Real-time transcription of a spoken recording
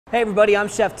Hey everybody, I'm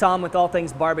Chef Tom with All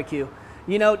Things Barbecue.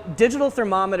 You know, digital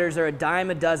thermometers are a dime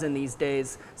a dozen these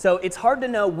days, so it's hard to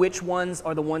know which ones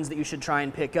are the ones that you should try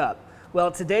and pick up.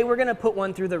 Well, today we're going to put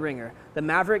one through the ringer, the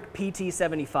Maverick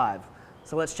PT-75.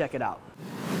 So let's check it out.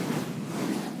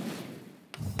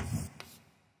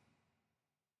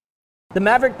 The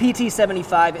Maverick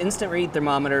PT-75 instant read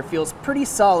thermometer feels pretty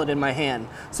solid in my hand,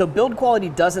 so build quality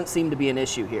doesn't seem to be an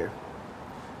issue here.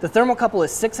 The thermocouple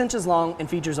is 6 inches long and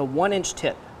features a 1-inch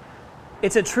tip.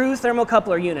 It's a true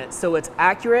thermocoupler unit, so it's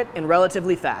accurate and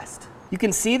relatively fast. You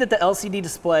can see that the LCD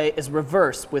display is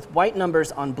reversed with white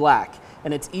numbers on black,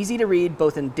 and it's easy to read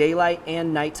both in daylight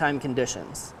and nighttime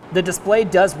conditions. The display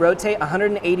does rotate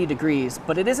 180 degrees,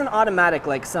 but it isn't automatic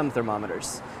like some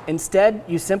thermometers. Instead,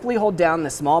 you simply hold down the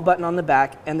small button on the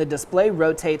back and the display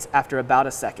rotates after about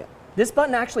a second. This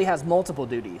button actually has multiple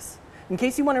duties. In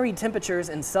case you want to read temperatures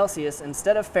in Celsius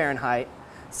instead of Fahrenheit,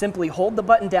 simply hold the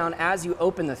button down as you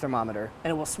open the thermometer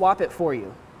and it will swap it for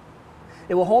you.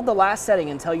 It will hold the last setting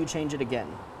until you change it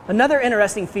again. Another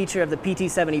interesting feature of the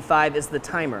PT-75 is the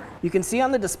timer. You can see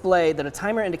on the display that a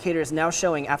timer indicator is now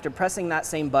showing after pressing that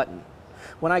same button.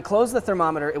 When I close the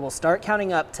thermometer, it will start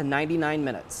counting up to 99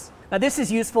 minutes. Now this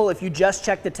is useful if you just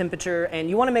check the temperature and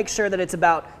you want to make sure that it's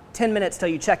about 10 minutes till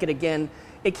you check it again.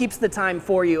 It keeps the time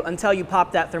for you until you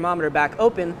pop that thermometer back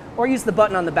open or use the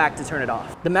button on the back to turn it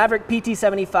off. The Maverick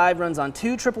PT-75 runs on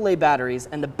 2 AAA batteries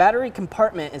and the battery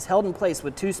compartment is held in place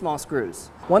with 2 small screws.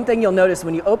 One thing you'll notice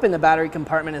when you open the battery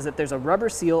compartment is that there's a rubber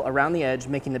seal around the edge,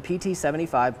 making the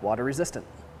PT-75 water resistant.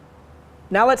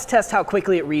 Now let's test how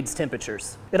quickly it reads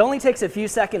temperatures. It only takes a few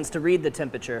seconds to read the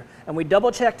temperature, and we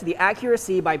double checked the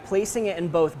accuracy by placing it in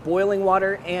both boiling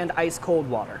water and ice cold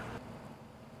water.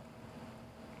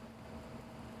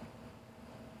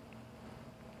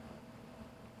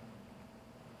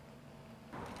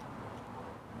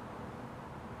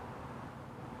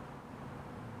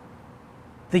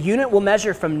 The unit will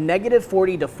measure from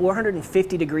 -40 to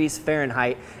 450 degrees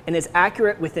Fahrenheit and is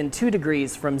accurate within 2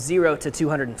 degrees from 0 to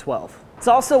 212. It's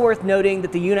also worth noting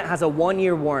that the unit has a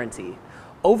 1-year warranty.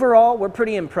 Overall, we're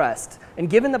pretty impressed, and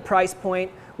given the price point,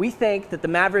 we think that the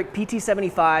Maverick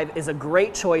PT-75 is a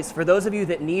great choice for those of you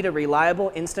that need a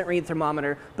reliable instant read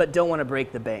thermometer but don't want to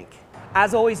break the bank.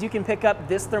 As always, you can pick up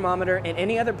this thermometer and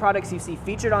any other products you see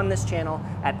featured on this channel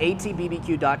at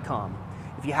atbbq.com.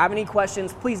 If you have any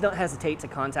questions, please don't hesitate to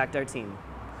contact our team.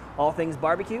 All Things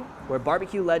Barbecue, where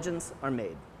barbecue legends are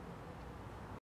made.